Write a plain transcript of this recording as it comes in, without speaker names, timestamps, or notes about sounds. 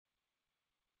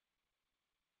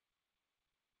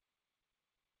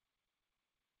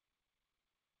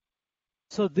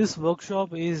So this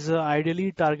workshop is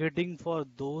ideally targeting for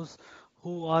those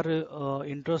who are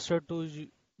interested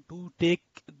to take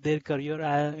their career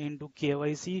into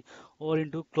KYC or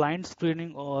into client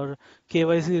screening or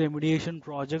KYC remediation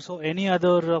projects or any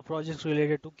other projects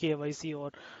related to KYC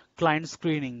or client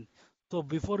screening. So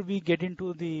before we get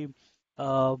into the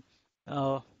uh,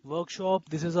 workshop,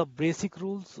 this is a basic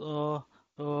rules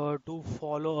to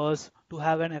follow us to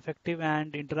have an effective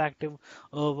and interactive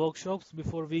workshops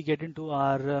before we get into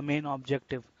our main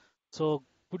objective. So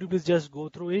could you please just go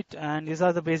through it? And these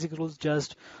are the basic rules.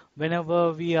 Just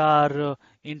whenever we are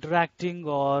interacting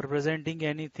or presenting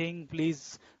anything,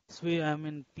 please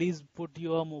please put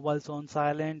your mobiles on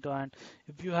silent. And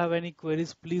if you have any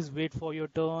queries, please wait for your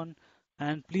turn.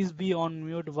 And please be on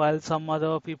mute while some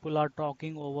other people are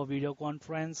talking over video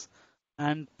conference.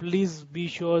 And please be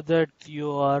sure that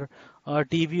your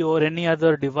TV or any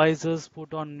other devices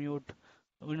put on mute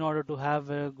in order to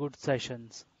have good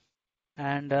sessions.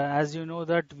 And as you know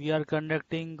that we are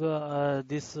conducting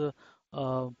this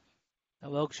uh,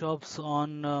 workshops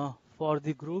on for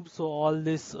the group, so all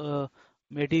these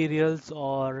materials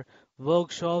or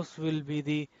workshops will be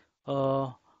the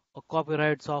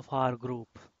copyrights of our group.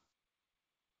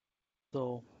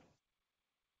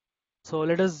 So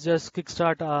let us just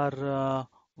kickstart our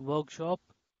workshop.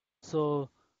 So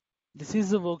this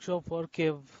is a workshop for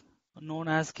known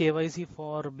as KYC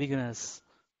for beginners.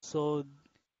 So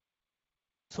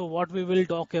what we will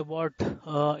talk about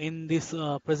in this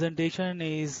presentation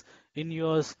is in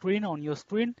your screen, on your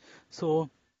screen. So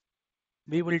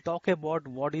we will talk about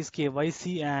what is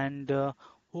KYC and who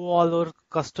all our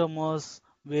customers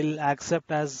will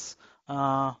accept as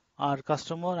our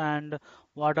customer, and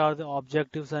what are the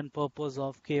objectives and purpose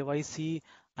of KYC,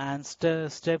 and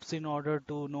steps in order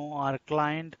to know our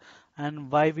client, and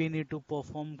why we need to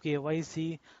perform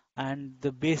KYC, and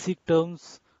the basic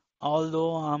terms.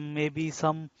 Although maybe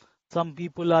some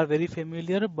people are very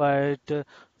familiar, but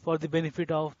for the benefit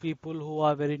of people who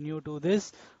are very new to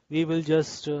this, we will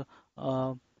just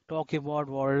uh, talk about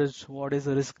what is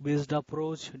a risk-based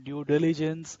approach, due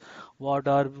diligence, what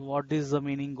is the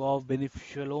meaning of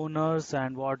beneficial owners,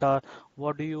 and what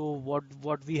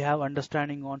we have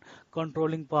understanding on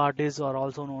controlling parties, or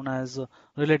also known as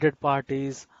related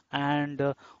parties,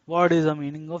 and what is the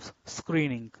meaning of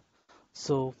screening.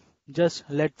 So just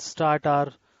let's start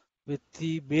our with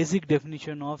the basic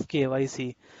definition of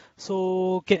KYC.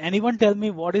 So can anyone tell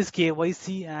me what is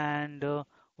KYC, and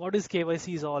what is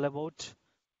KYC is all about?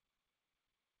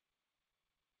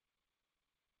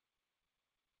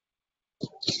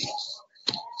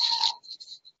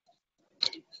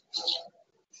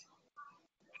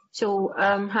 So,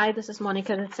 hi, this is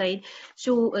Monica that side.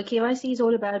 So, KYC is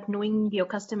all about knowing your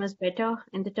customers better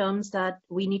in the terms that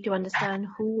we need to understand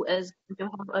who is going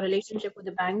to have a relationship with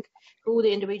the bank, who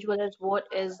the individual is, what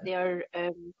is their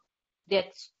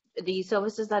the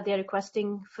services that they're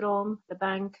requesting from the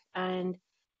bank, and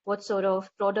what sort of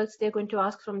products they're going to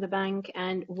ask from the bank,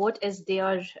 and what is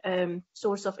their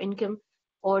source of income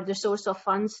or the source of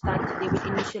funds that they would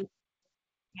initially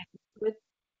with.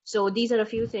 So these are a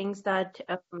few things that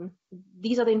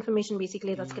these are the information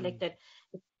basically that's Mm, collected.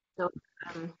 So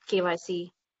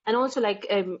KYC, and also like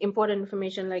important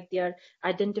information like their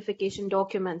identification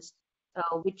documents,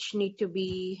 which need to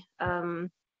be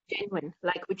genuine,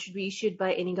 like which should be issued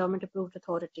by any government approved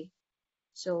authority.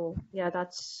 So yeah,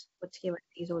 that's what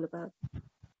KYC is all about.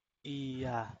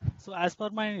 yeah. So as per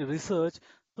my research,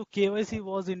 so KYC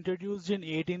was introduced in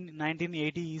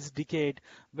 1980s decade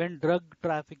when drug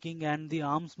trafficking and the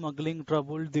arms smuggling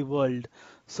troubled the world.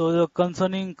 So the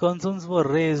concerning concerns were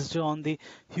raised on the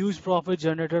huge profit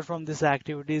generated from these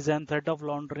activities and threat of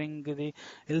laundering the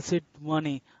illicit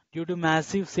money. Due to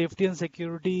massive safety and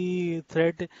security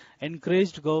threat,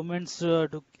 encouraged governments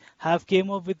to have came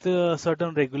up with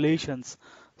certain regulations.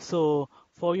 So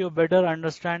for your better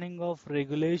understanding of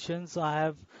regulations, I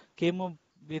have came up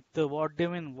with what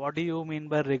do you mean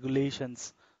by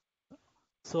regulations?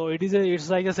 So it's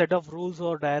like a set of rules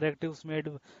or directives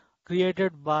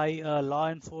created by a law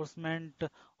enforcement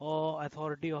or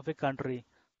authority of a country.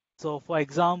 So for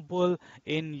example,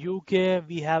 in UK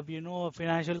we have a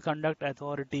Financial Conduct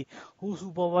Authority who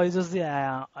supervises the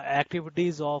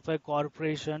activities of a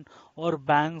corporation or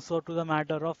banks, or to the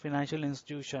matter of financial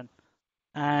institution.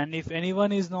 And if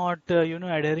anyone is not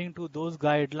adhering to those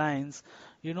guidelines,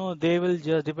 they will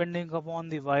just, depending upon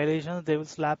the violations, they will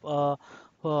slap a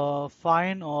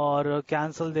fine or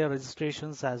cancel their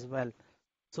registrations as well.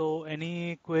 So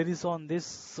any queries on this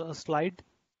slide,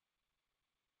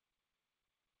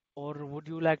 or would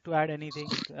you like to add anything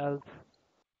else?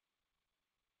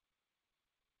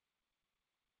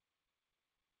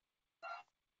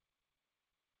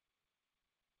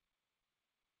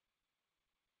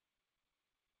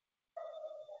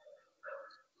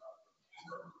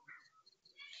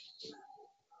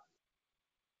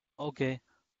 Okay,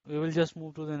 we will just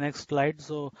move to the next slide.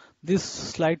 So this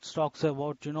slide talks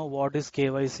about, what is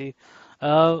KYC.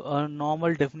 A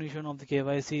normal definition of the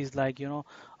KYC is like,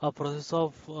 a process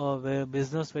of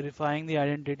business verifying the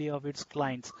identity of its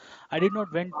clients. I did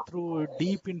not went through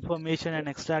deep information and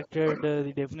extracted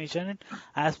the definition.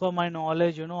 As per my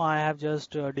knowledge, I have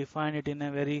just defined it in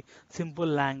a very simple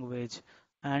language.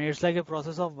 And it's like a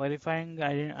process of verifying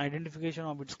identification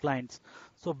of its clients.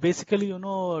 So basically,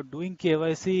 doing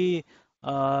KYC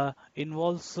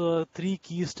involves three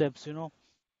key steps.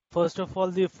 First of all,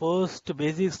 the first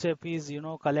basic step is,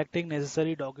 collecting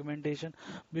necessary documentation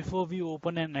before we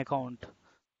open an account.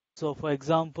 So, for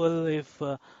example,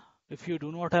 if you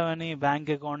do not have any bank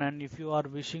account and if you are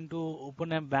wishing to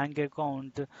open a bank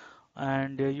account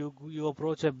and you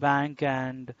approach a bank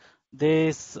and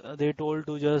they told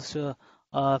to just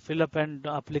fill up an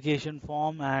application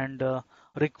form and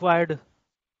required.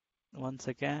 One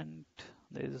second,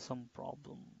 there is some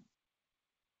problem.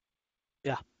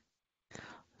 Yeah.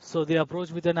 So they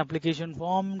approach with an application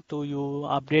form to you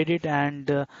update it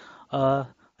and uh,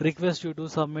 request you to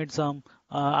submit some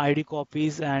ID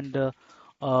copies and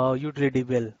utility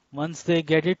bill. Once they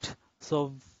get it,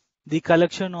 so the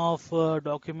collection of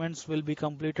documents will be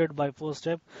completed by first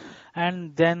step,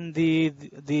 and then the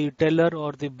teller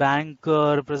or the bank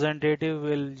representative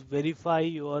will verify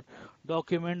your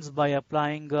documents by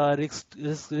applying a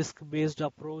risk-based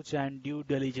approach and due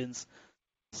diligence.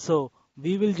 So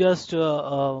we will just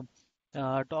talk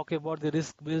about the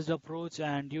risk-based approach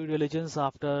and due diligence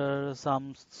after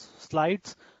some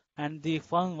slides. And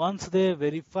once they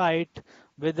verify it,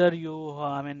 whether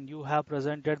I mean, you have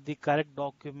presented the correct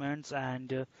documents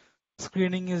and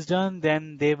screening is done,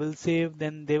 then they will save,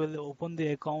 then they will open the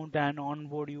account and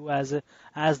onboard you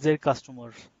as their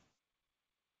customers.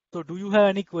 So do you have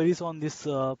any queries on this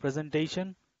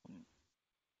presentation?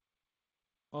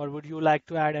 Or would you like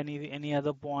to add any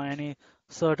other point, any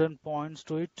certain points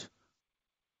to it?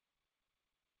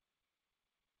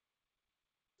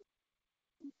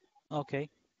 Okay,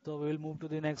 so we will move to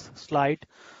the next slide.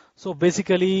 So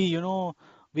basically,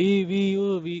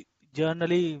 we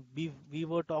generally we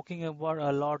were talking about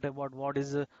a lot about what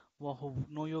is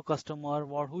know your customer,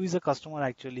 who is a customer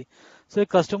actually. So a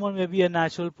customer may be a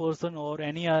natural person or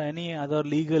any other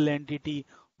legal entity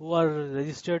who are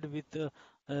registered with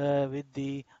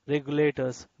the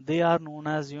regulators. They are known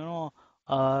as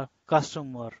a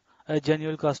customer, a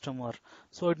genuine customer.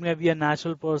 So it may be a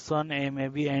natural person, a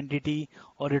maybe entity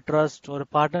or a trust or a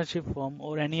partnership firm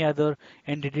or any other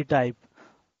entity type.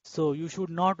 So you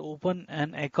should not open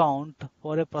an account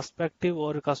for a prospective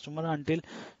or a customer until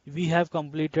we have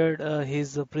completed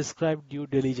his prescribed due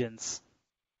diligence.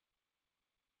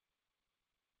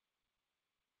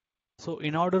 So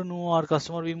in order to know our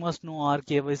customer, we must know our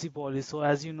KYC policy. So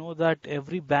as you know that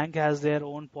every bank has their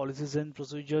own policies and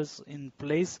procedures in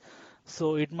place.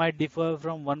 So it might differ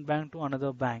from one bank to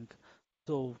another bank.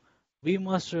 So we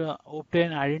must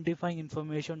obtain identifying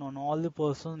information on all the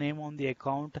person's name on the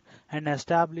account and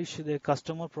establish their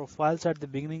customer profiles at the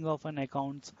beginning of an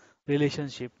account's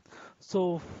relationship.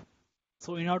 So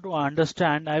so in order to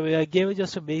understand, I gave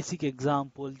just a basic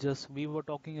example. Just we were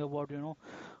talking about,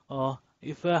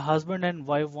 if a husband and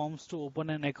wife wants to open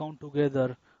an account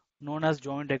together, known as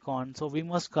joint account, so we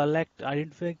must collect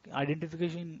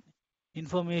identification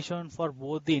information for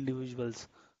both the individuals.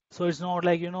 So it's not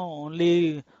like,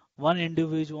 only one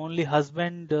individual, only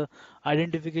husband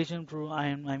identification proof,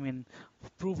 I mean,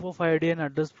 proof of ID and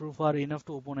address proof are enough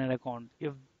to open an account.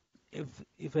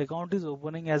 If account is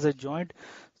opening as a joint,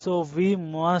 so we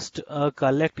must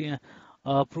collect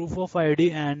proof of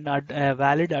ID and a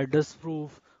valid address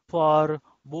proof for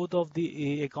both of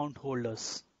the account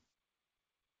holders.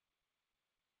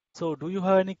 So do you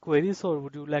have any queries or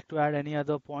would you like to add any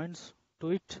other points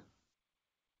to it?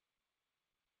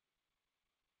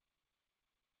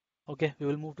 Okay, we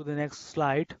will move to the next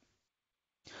slide.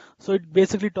 So it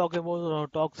basically talks about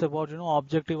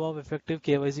objective of effective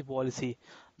KYC policy.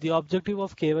 The objective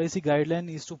of KYC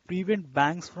guideline is to prevent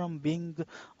banks from being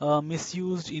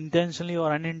misused intentionally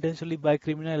or unintentionally by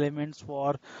criminal elements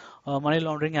for money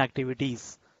laundering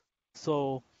activities.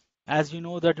 So as you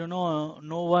know that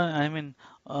no one, I mean,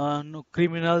 no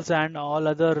criminals and all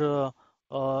other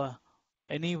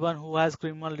anyone who has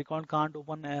criminal record can't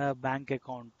open a bank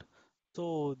account.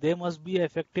 So there must be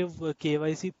effective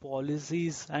KYC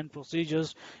policies and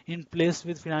procedures in place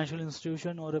with financial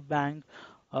institution or a bank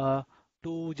uh,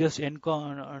 to just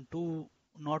to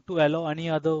not to allow any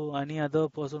other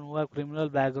person who have criminal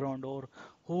background or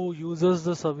who uses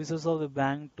the services of the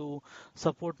bank to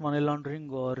support money laundering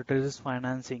or terrorist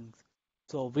financing.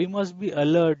 So we must be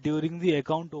alert during the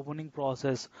account opening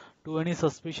process to any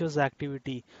suspicious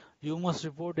activity. You must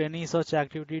report any such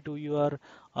activity to your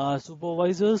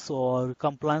supervisors or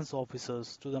compliance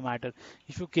officers to the matter.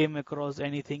 If you came across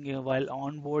anything while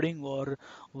onboarding or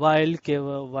while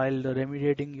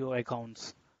remediating your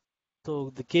accounts.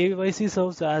 So the KYC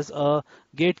serves as a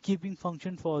gatekeeping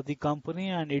function for the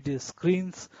company, and it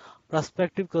screens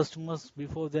prospective customers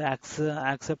before they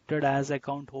accepted as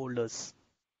account holders.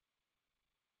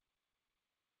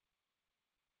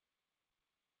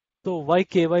 So why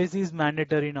KYC is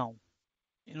mandatory now?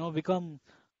 Become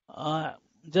uh,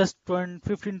 just 20,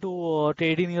 15 to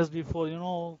 18 years before,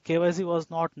 KYC was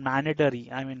not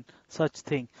mandatory. I mean, such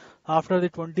thing. After the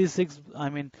 26, I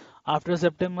mean, after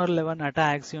September 11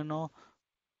 attacks,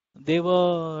 they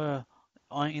were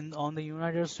on the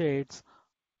United States.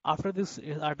 After this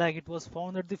attack, it was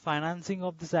found that the financing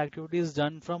of this activity is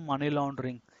done from money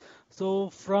laundering.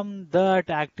 So from that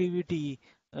activity,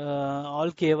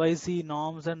 all KYC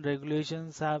norms and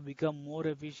regulations have become more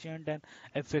efficient and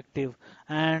effective.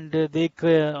 And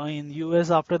in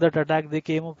US after that attack, they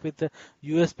came up with the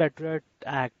US Patriot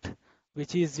Act,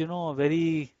 which is a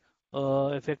very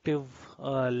effective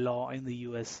law in the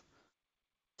US.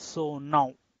 So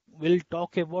now we'll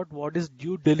talk about what is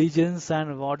due diligence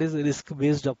and what is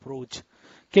risk-based approach.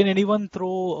 Can anyone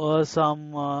throw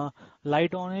some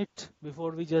light on it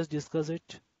before we just discuss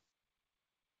it?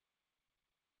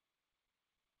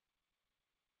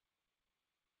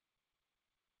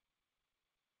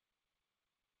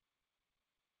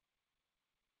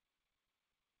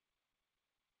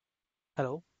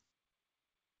 Hello?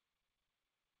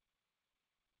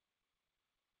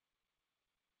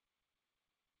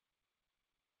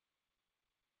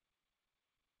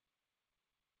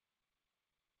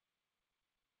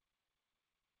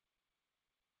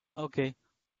 Okay,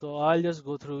 so I'll just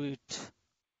go through it.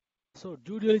 So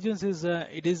due diligence is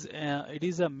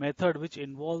a method which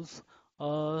involves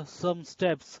some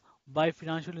steps by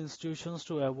financial institutions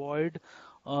to avoid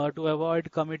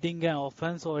committing an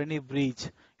offense or any breach.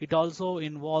 It also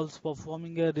involves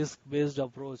performing a risk-based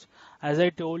approach. As I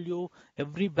told you,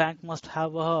 every bank must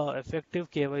have a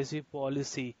effective KYC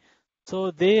policy.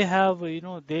 So they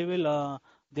will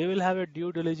have a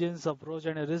due diligence approach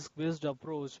and a risk-based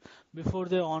approach before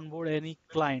they onboard any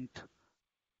client.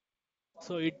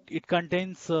 So it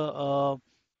contains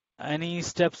any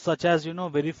steps such as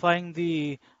verifying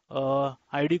the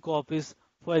ID copies.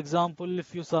 For example,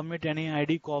 if you submit any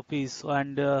ID copies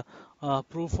and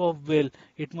proof of bill,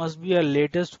 it must be a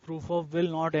latest proof of bill,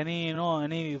 not any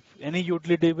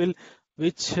utility bill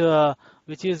which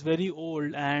is very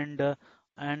old, and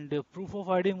proof of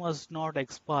ID must not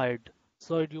expired.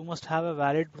 So you must have a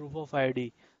valid proof of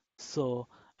ID. So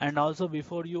and also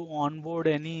before you onboard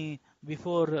any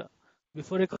before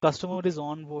a customer is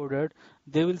onboarded,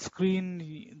 they will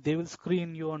screen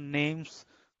your names,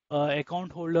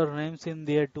 account holder names in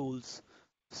their tools.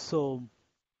 So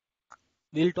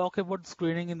we'll talk about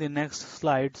screening in the next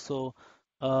slide. So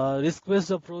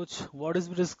risk-based approach. What is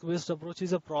risk-based approach?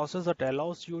 Is a process that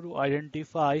allows you to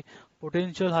identify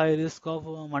potential high risk of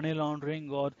money laundering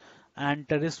or and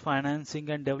terrorist financing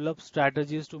and develop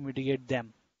strategies to mitigate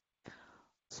them.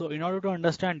 So, in order to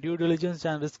understand due diligence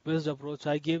and risk-based approach,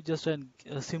 I gave just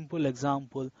a simple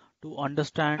example to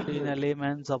understand in a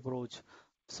layman's approach.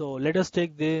 So, let us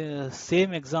take the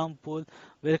same example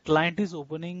where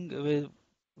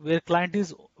where client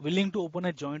is willing to open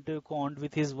a joint account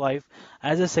with his wife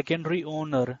as a secondary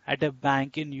owner at a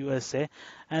bank in USA,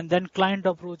 and then client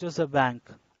approaches a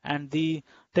bank, and the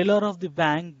teller of the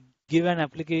bank give an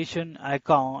application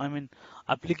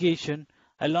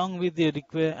along with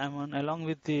along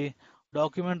with the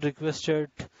document requested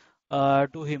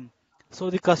to him. So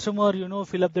the customer,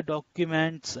 fill up the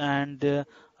documents and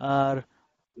uh,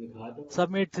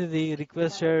 submit the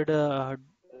requested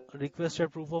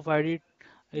proof of ID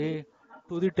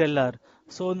to the teller.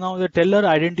 So now the teller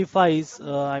identifies,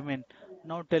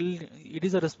 now tell it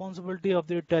is a responsibility of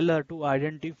the teller to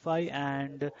identify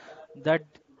and that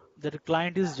the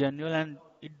client is genuine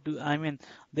and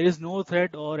there is no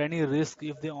threat or any risk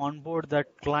if they onboard that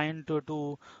client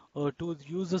to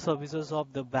use the services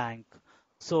of the bank.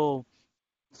 So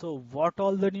so, what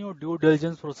all the new due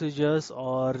diligence procedures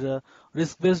or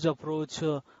risk-based approach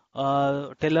teller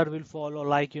will follow?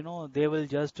 Like, they will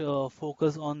just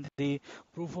focus on the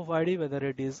proof of ID, whether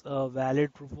it is a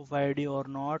valid proof of ID or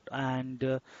not,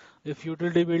 and if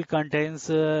utility bill contains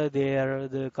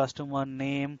the customer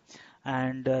name,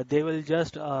 and they will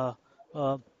just uh,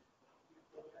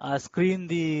 screen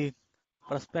the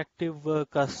prospective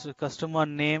customer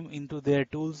name into their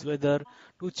tools, whether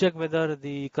to check whether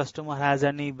the customer has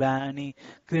any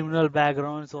criminal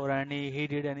backgrounds or any he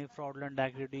did any fraudulent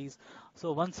activities.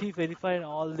 So once he verified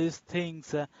all these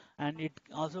things, and it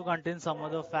also contains some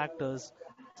other factors.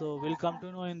 So we'll come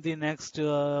to know in the next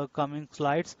coming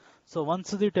slides. So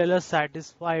once the teller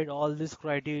satisfied all this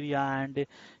criteria and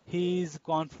he is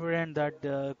confident that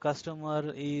the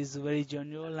customer is very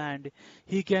genuine and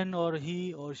he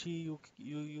or she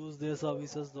you use their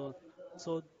services though,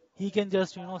 so he can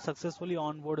just successfully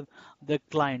onboard the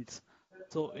clients.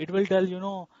 So it will tell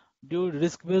dude,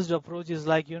 risk-based approach is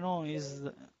like is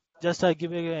just I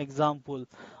give you an example.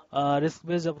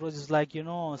 Risk-based approach is like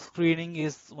screening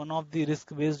is one of the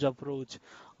risk-based approach.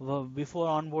 Before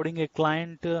onboarding a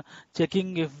client,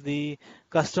 checking if the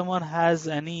customer has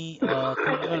any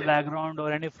criminal background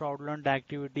or any fraudulent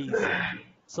activities.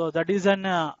 So that is an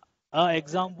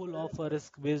example of a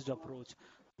risk-based approach.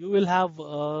 You will have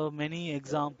many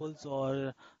examples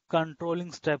or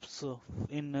controlling steps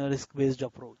in a risk-based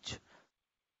approach.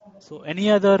 So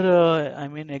any other, I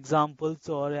mean, examples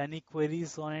or any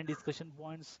queries or any discussion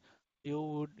points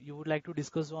you would like to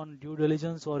discuss on due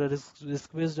diligence or a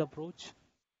risk-based approach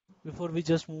before we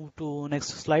just move to next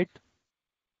slide?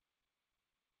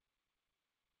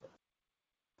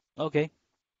 Okay.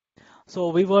 So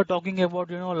we were talking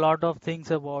about, a lot of things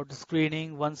about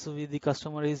screening. Once the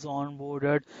customer is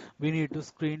onboarded, we need to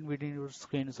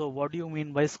screen. So what do you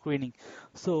mean by screening?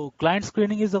 So client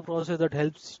screening is a process that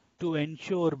helps to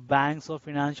ensure banks or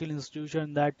financial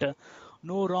institutions that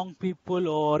no wrong people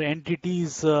or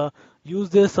entities use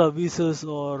their services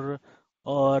or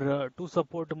to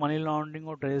support money laundering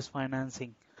or terrorist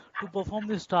financing. To perform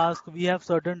this task, we have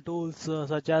certain tools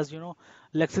such as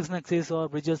LexisNexis or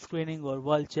Bridges Screening or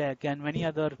World Check and many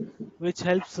other, which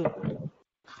helps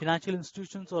financial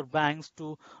institutions or banks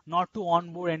to not to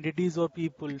onboard entities or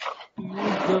people to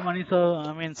use the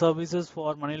I mean services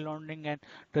for money laundering and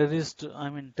terrorist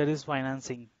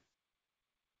financing.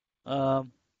 Uh,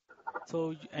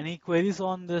 so any queries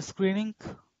on the screening?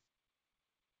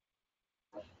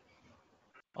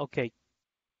 Okay.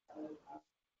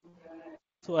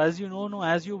 So as you know, no,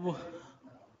 as you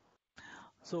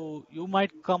So you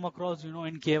might come across, in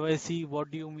KYC,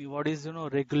 what do you mean, what is,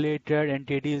 regulated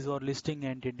entities or listing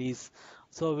entities.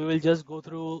 So we will just go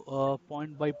through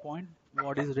point by point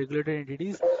what is regulated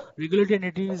entities. Regulated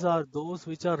entities are those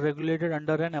which are regulated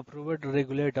under an approved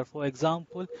regulator. For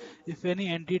example, if any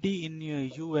entity in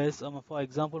US, for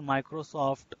example,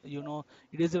 Microsoft,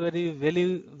 it is a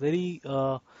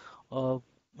uh,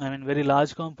 very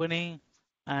large company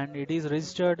and it is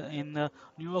registered in the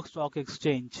New York Stock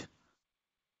Exchange,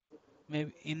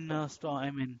 maybe in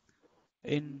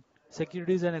in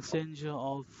Securities and Exchange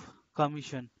of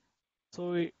Commission.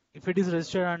 So if it is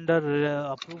registered under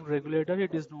approved regulator,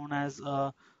 it is known as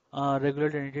a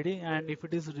regulated entity, and if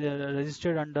it is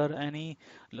registered under any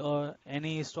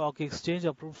stock exchange,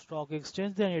 approved stock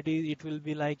exchange, then it will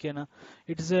be like it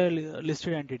is a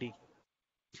listed entity.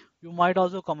 You might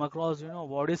also come across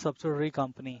what is subsidiary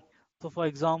company. So for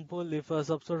example, if a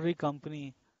subsidiary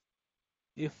company,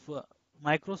 if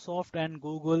Microsoft and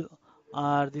Google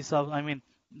are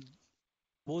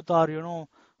both are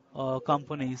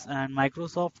companies, and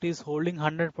Microsoft is holding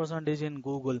 100% in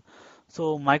Google.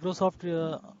 So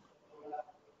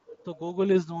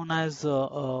Google is known as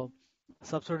a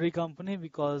subsidiary company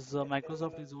because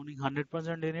Microsoft is owning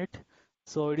 100% in it.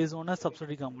 So it is known as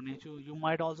subsidiary company. So you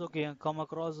might also come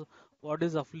across what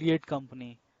is affiliate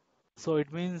company. So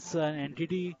it means an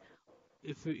entity,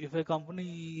 if a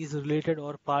company is related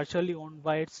or partially owned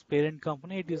by its parent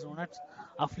company, it is known as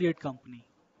affiliate company.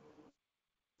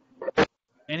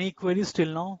 Any queries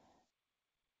till now?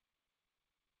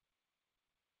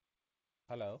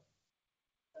 Hello.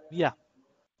 Yeah.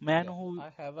 May I Yeah, know who?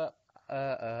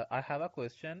 I have a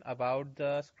question about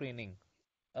the screening.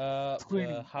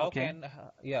 Screening. Okay.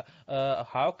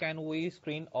 How can we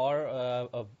screen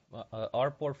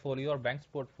our portfolio or bank's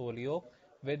portfolio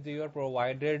with your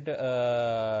provided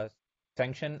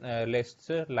sanction lists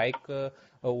like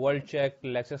World Check,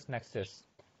 LexisNexis?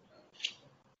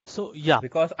 So yeah,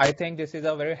 Because I think this is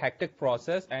a very hectic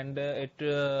process and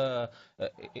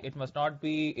it must not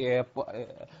be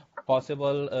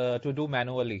possible to do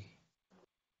manually.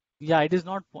 yeah, it is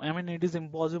not, I mean, it is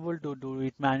impossible to do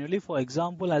it manually. For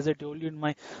example, as I told you in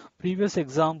my previous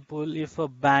example, if a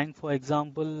bank, for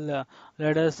example,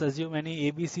 let us assume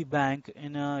any ABC bank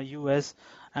in US,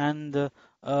 and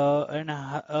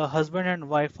a husband and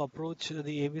wife approach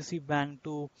the ABC bank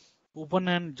to open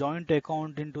a joint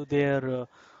account into their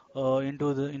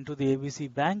into the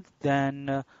ABC bank,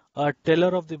 then a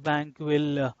teller of the bank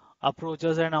will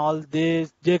approaches and all. They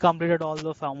completed all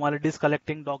the formalities,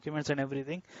 collecting documents and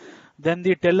everything. Then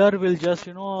the teller will just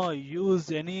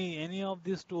use any of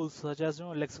these tools such as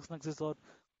LexisNexis or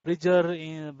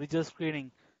Bridger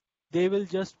screening. They will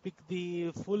just pick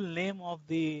the full name of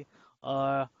the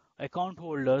uh, account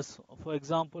holders. For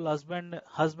example,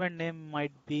 husband name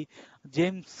might be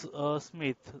James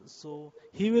Smith. So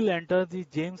he will enter the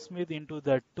James Smith into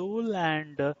that tool,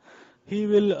 and he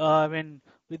will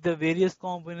with the various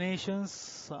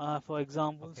combinations, for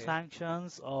example, Okay.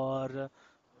 sanctions or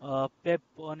PEP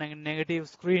or negative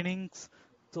screenings.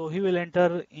 So he will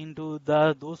enter into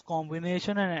those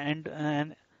combination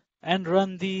and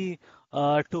run the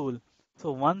tool.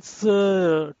 So once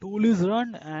tool is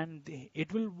run, and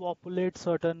it will populate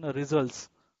certain results.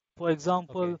 For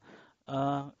Okay. example,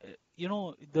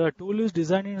 the tool is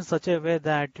designed in such a way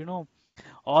that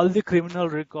all the criminal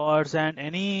records and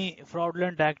any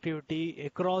fraudulent activity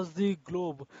across the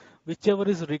globe, whichever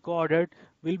is recorded,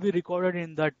 will be recorded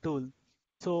in that tool.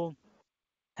 So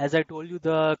as I told you,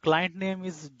 the client name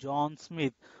is John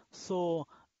Smith. So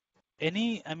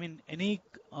any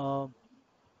uh,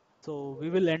 so we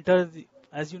will enter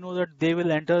as you know that they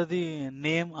will enter the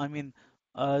name,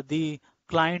 the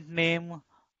client name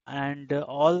and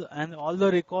all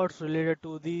the records related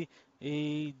to the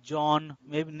John,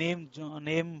 maybe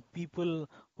name people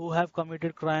who have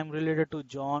committed crime related to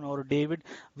John or David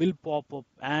will pop up,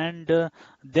 and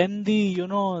then the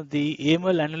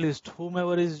AML analyst,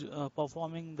 whomever is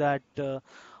performing that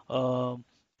uh,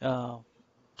 uh,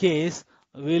 case,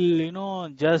 will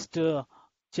just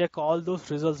check all those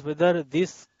results whether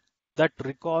this that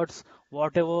records,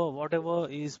 whatever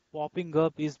is popping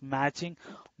up, is matching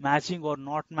or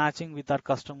not matching with our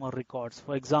customer records.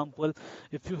 For example,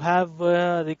 if you have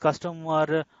the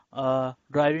customer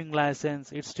driving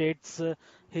license, it states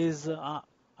his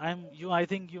I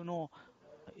think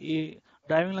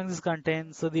driving license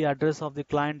contains the address of the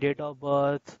client, date of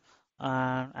birth,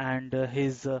 and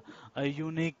his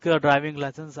unique driving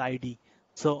license ID.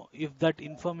 So if that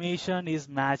information is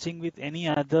matching with any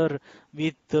other,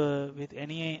 with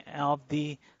any of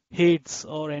the hits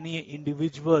or any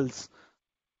individuals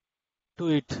to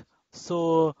it,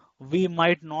 so we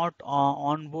might not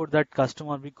onboard that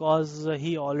customer because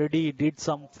he already did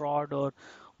some fraud or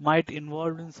might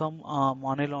involved in some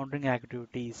money laundering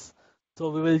activities. So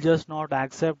we will just not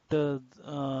accept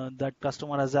that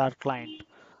customer as our client.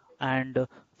 And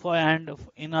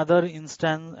in other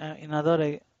instance, in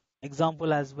other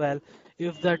example as well,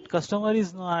 if that customer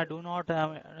is not do not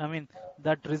have,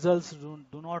 that results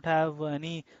do not have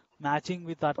any matching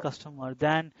with our customer,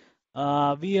 then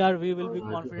we will be Raju,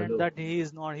 confident hello. that he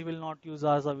will not use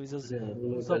our services अरे अभी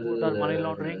to मैं support our money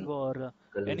laundering or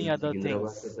कल any other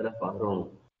Secunderabad की things. तरफ आ रहा हूँ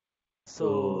तो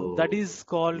So that is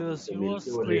called तो मिल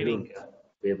के वो ले लूँ screening. क्या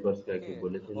पेपर्स क्या क्या Okay,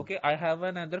 बोले थे ना okay. I have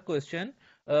another question.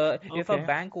 If a Okay.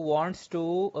 bank wants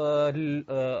to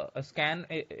scan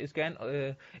its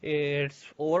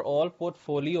overall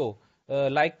portfolio,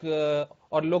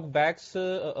 or look backs,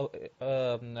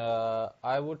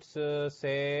 I would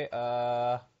say,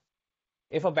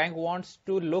 if a bank wants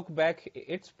to look back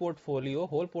its portfolio,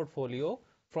 whole portfolio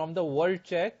from the World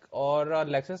Check or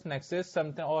LexisNexis,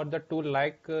 something or the tool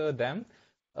like them,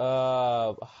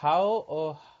 how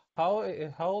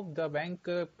the bank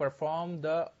perform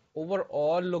the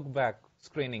overall look back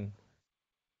screening?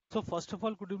 So first of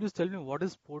all, could you please tell me what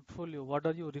is portfolio? What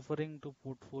are you referring to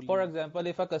For portfolio? example,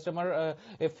 if a customer,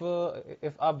 if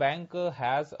a bank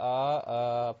has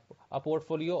a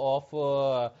portfolio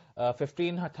of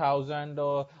 15,000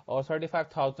 or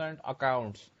 35,000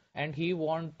 accounts, and he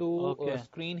want to Okay.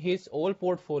 screen his whole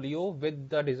portfolio with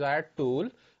the desired tool,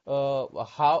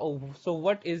 how so?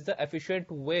 What is the efficient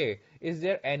way? Is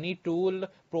there any tool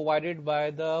provided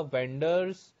by the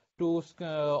vendors to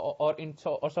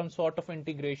or some sort of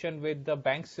integration with the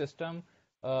bank system?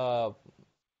 Uh,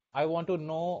 I want to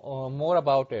know more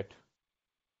about it.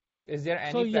 Is there So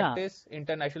any yeah, practice,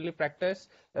 internationally practice?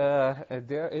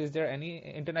 Is there any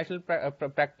international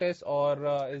practice,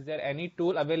 or is there any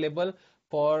tool available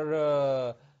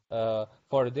for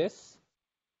this?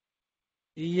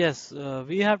 yes,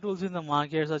 we have tools in the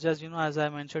market such as as I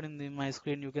mentioned my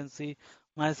screen, you can see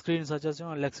my screen such as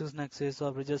LexisNexis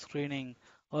or Bridges Screening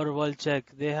or World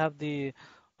Check. They have the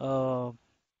uh,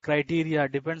 criteria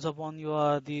depends upon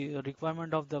the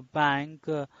requirement of the bank.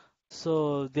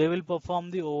 So they will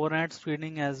perform the overnight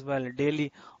screening as well,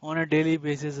 daily on a daily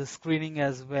basis screening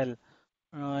as well.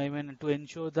 To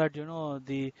ensure that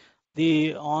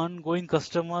the ongoing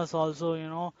customers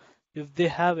also, if they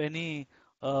have any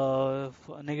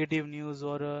negative news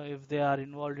or if they are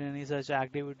involved in any such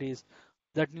activities,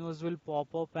 that news will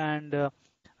pop up, and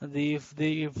If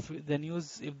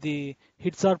the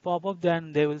hits are pop up,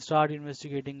 then they will start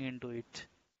investigating into it.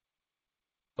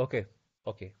 Okay.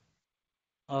 Okay.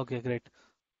 Okay, great.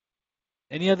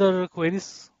 Any other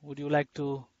queries? Would you like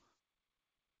to?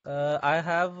 I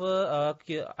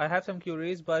have some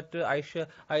queries, but I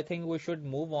think we should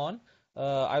move on.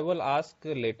 I will ask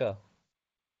later.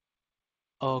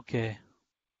 Okay,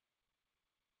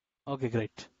 okay,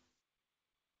 great.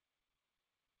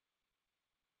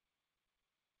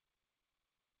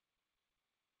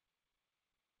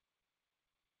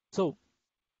 So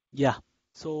yeah,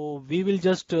 so we will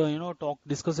just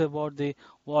discuss about the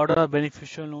what are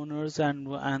beneficial owners and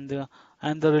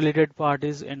the related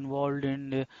parties involved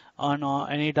in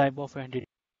on any type of entity.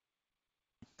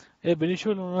 A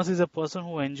beneficial owner is a person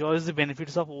who enjoys the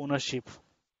benefits of ownership.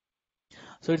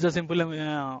 So it's a simple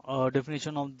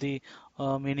definition of the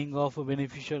meaning of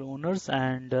beneficial owners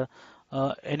and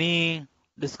any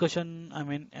discussion, I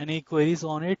mean, any queries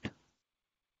on it?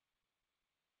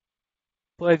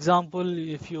 For example,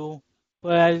 if you,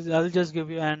 well, I'll just give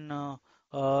you an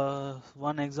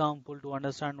one example to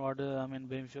understand what I mean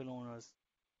beneficial owners.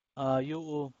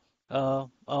 You uh,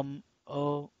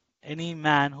 any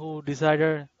man who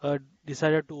decided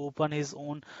to open his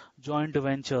own joint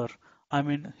venture, I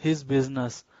mean his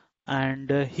business, and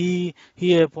he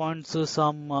appoints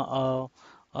some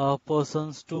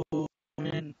persons to I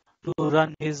mean, to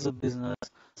run his business.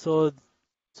 So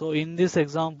so in this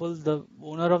example, the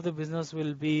owner of the business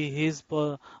will be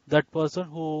that person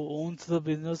who owns the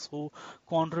business, who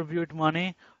contribute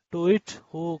money to it,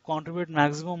 who contribute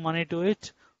maximum money to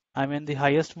it. I mean the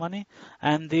highest money,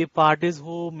 and the parties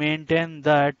who maintain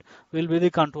that will be the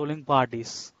controlling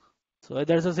parties. So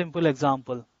that's a simple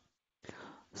example.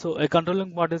 So a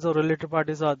controlling parties or related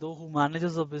parties are those who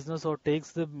manages the business or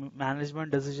takes the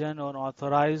management decision or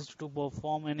authorized to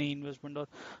perform any investment or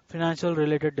financial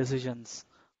related decisions.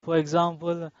 For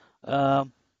example, uh,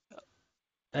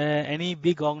 any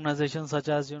big organization such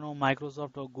as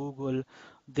Microsoft or Google,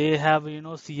 they have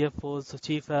CFOs,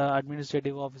 chief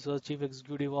administrative officer, chief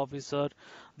executive officer.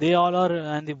 They all are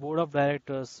and the board of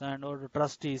directors and or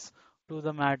trustees to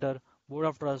the matter, board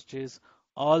of trustees.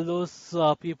 All those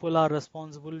people are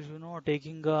responsible,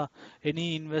 taking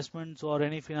any investments or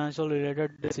any financial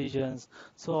related decisions.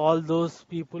 So all those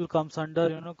people comes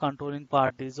under controlling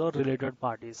parties or related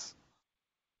parties.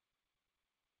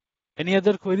 Any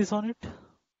other queries on it?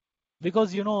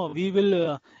 Because we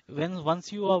will when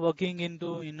once you are working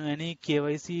into any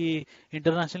KYC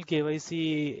international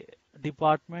KYC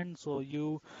department, so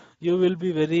you will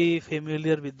be very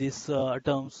familiar with these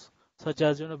terms such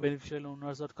as beneficial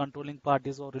owners or controlling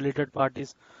parties or related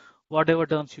parties, whatever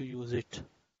terms you use it.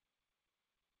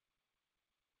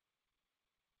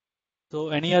 So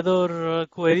any other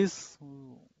queries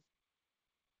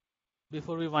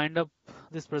before we wind up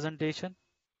this presentation?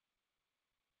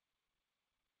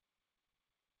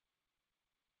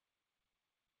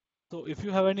 So if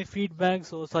you have any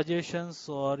feedbacks or suggestions,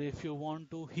 or if you want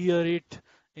to hear it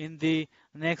in the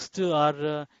next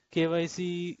our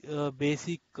KYC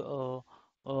basic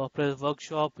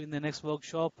workshop, in the next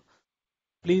workshop,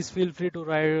 please feel free to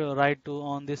write to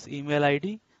on this email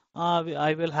ID.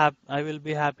 I will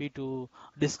be happy to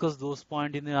discuss those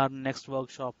points in our next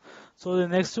workshop. So the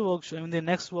next workshop, in the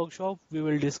next workshop, we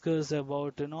will discuss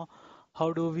about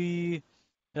how do we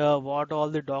what all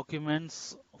the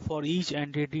documents for each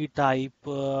entity type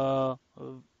the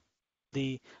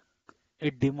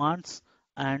it demands,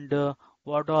 and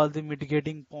what are the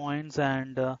mitigating points,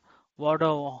 and what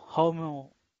are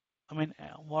I mean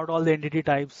what all the entity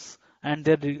types, and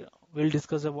we'll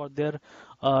discuss about their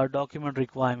document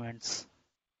requirements.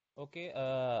 Okay.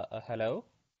 Hello.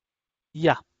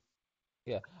 Yeah,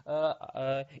 Yeah.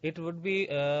 It would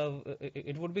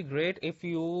be great if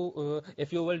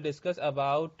you will discuss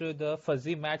about the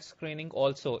fuzzy match screening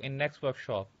also in next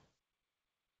workshop.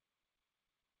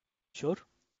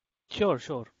 sure,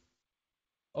 sure.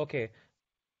 Okay.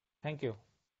 Thank you.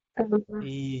 Um,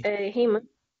 E- Heyman,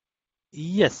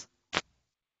 yes,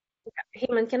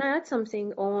 Heyman, can I add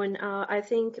something on? I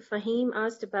think Fahim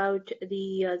asked about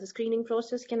the screening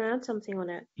process. Can I add something on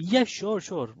it? yes, sure.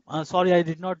 Sorry, I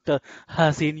did not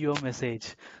seen your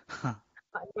message.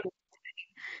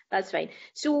 That's right.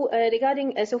 So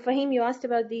regarding so Fahim, you asked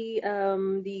about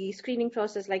the screening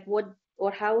process, like what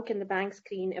or how can the bank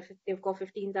screen if they've got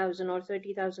 15,000 or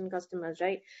 30,000 customers,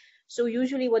 right? So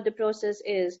usually what the process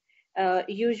is,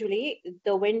 usually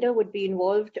the vendor would be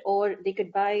involved, or they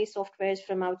could buy softwares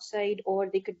from outside, or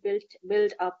they could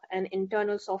build up an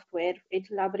internal software in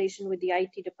collaboration with the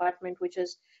IT department, which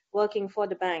is working for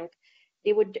the bank.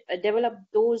 they would develop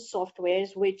those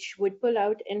softwares which would pull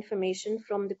out information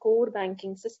from the core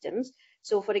banking systems.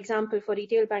 So, for example, for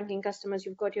retail banking customers,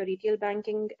 you've got your retail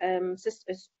banking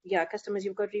systems. Yeah, customers,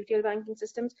 you've got retail banking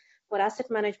systems. For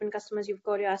asset management customers, you've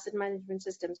got your asset management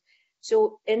systems.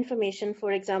 So, information,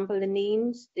 for example, the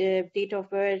names, the date of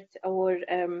birth, or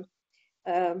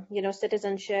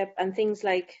citizenship and things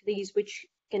like these, which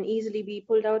can easily be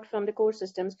pulled out from the core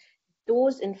systems.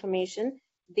 Those information,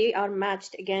 they are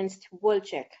matched against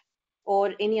WorldCheck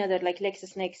or any other like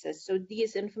LexisNexis. So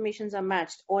these informations are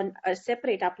matched on a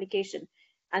separate application,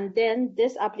 and then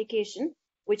this application,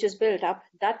 which is built up,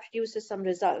 that produces some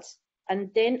results,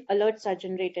 and then alerts are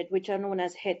generated, which are known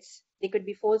as hits. They could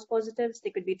be false positives,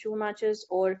 they could be true matches,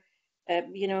 or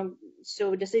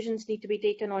so decisions need to be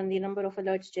taken on the number of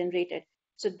alerts generated.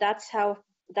 So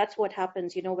that's what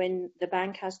happens, when the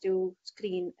bank has to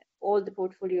screen all the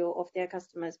portfolio of their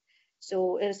customers.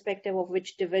 So irrespective of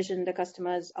which division the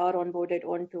customers are onboarded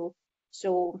onto,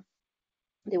 so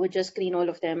they would just screen all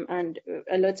of them, and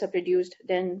alerts are produced.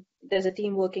 Then there's a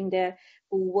team working there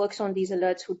who works on these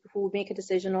alerts, who make a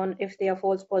decision on if they are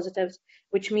false positives,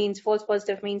 which means false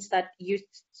positive means that you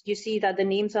see that the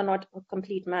names are not a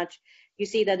complete match. You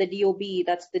see that the DOB,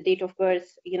 that's the date of birth,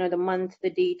 the month,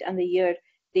 the date, and the year,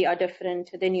 they are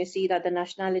different. Then you see that the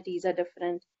nationalities are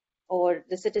different, or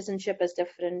the citizenship is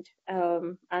different,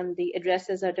 and the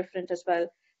addresses are different as well.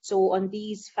 So on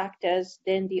these factors,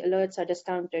 then the alerts are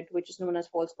discounted, which is known as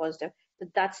false positive. So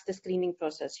that's the screening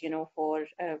process, for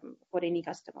any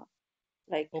customer.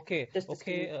 Like Okay, just the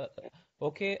okay, screening.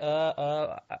 okay.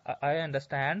 I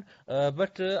understand.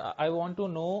 But I want to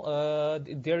know,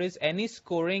 there is any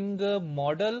scoring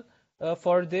model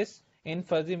for this in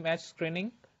fuzzy match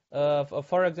screening?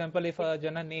 For example, if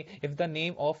if the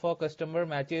name of a customer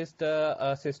matches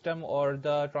the system, or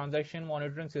the transaction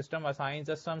monitoring system assigns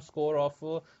us some score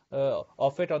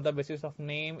of it on the basis of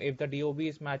name. If the DOB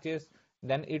is matches,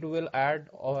 then it will add,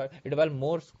 or it will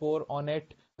more score on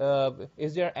it.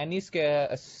 Is there any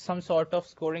some sort of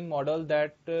scoring model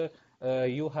that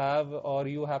you have, or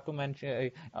you have to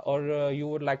mention, or you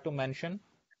would like to mention?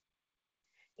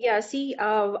 Yeah, see,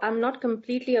 I'm not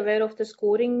completely aware of the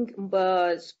scoring,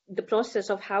 the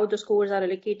process of how the scores are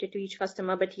allocated to each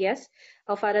customer. But yes,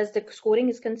 as far as the scoring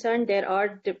is concerned, there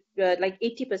are like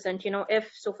 80%,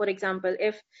 so for example,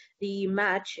 if the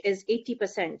match is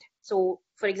 80%, so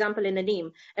for example, in a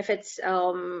name, if it's,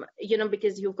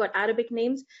 because you've got Arabic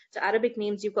names, so Arabic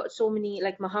names, you've got so many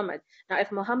like Muhammad. Now,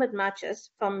 if Muhammad matches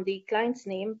from the client's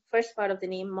name, first part of the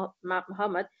name,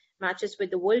 Muhammad, matches with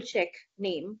the WorldCheck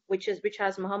name, which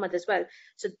has Muhammad as well.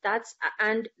 So that's,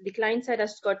 and the client side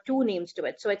has got two names to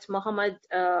it. So it's Muhammad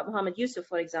Yusuf,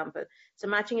 for example. So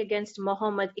matching against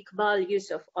Muhammad Iqbal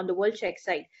Yusuf on the WorldCheck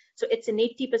side. So it's an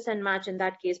 80% match in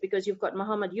that case, because you've got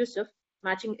Muhammad Yusuf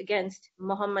matching against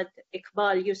Muhammad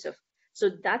Iqbal Yusuf.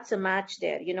 So that's a match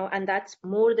there, and that's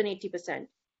more than 80%,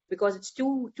 because it's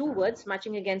two words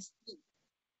matching against.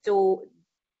 So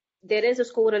there is a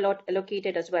score a lot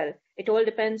allocated as well. It all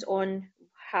depends on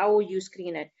how you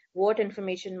screen it, what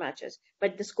information matches.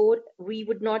 But the score, we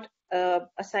would not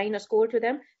assign a score to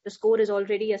them. The score is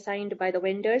already assigned by the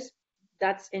vendors.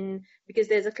 That's in, because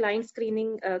there's a client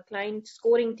screening, client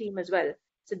scoring team as well.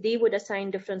 So they would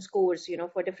assign different scores,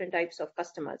 for different types of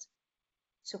customers.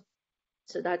 So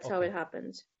that's how Okay, it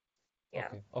happens. Yeah.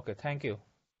 okay, okay. Thank you.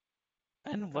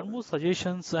 No And one problem. more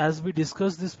suggestions as we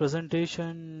discuss this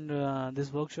presentation,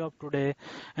 this workshop today,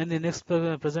 and the next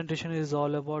presentation is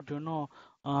all about,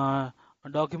 uh,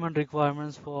 document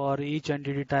requirements for each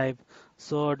entity type.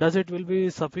 So does it will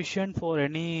be sufficient for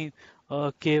any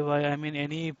KY, I mean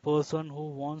any person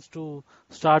who wants to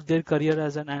start their career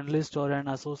as an analyst or an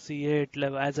associate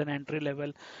level, as an entry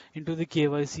level into the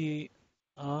KYC,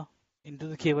 uh, into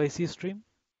the KYC stream?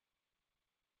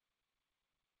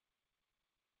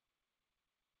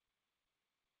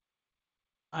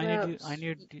 Well,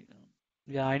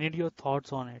 Yeah, I need your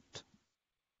thoughts on it.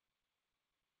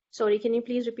 sorry, can you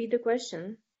please repeat the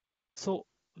question? So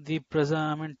the present,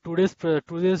 I mean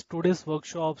today's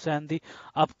workshops and the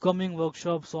upcoming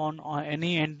workshops on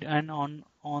any and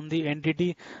on the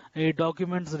entity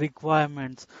documents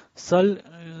requirements. So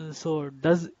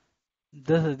does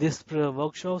this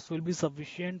workshops will be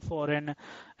sufficient for an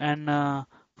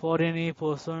for any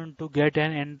person to get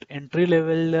an entry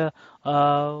level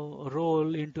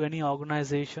role into any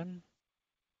organization?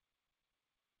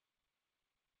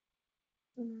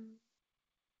 Mm.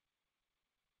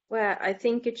 Well, I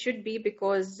think it should be,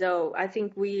 because I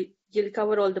think you'll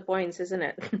cover all the points, isn't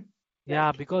it? Yeah,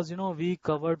 Like, because we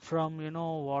covered from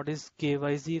what is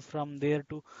KYC, from there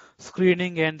to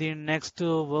screening, and the next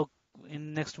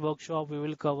workshop we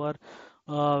will cover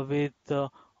with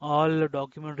all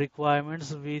document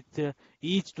requirements, with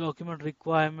each document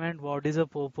requirement, what is the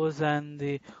purpose and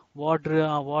the what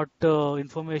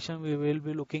information we will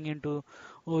be looking into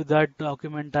that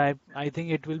document type. I think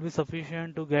it will be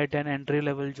sufficient to get an entry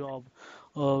level job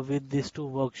with these two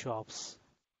workshops.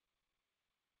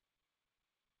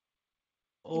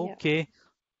 Yeah. Okay,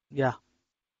 yeah.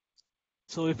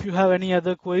 So if you have any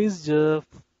other queries,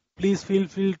 please feel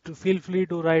free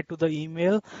to write to the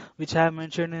email which I have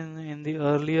mentioned in the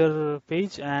earlier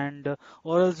page, and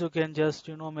or else you can just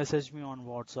message me on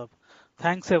WhatsApp.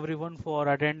 Thanks everyone for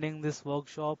attending this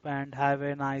workshop and have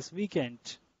a nice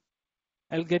weekend.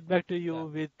 I'll get back to you Yeah.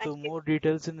 with Thank you. more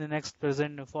details in the next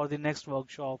present for the next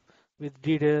workshop with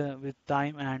detail with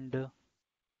time and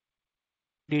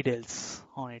details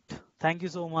on it. Thank you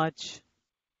so much.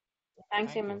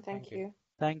 Thanks, Thank you. Heman. Thank Thank you. you.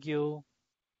 Thank you.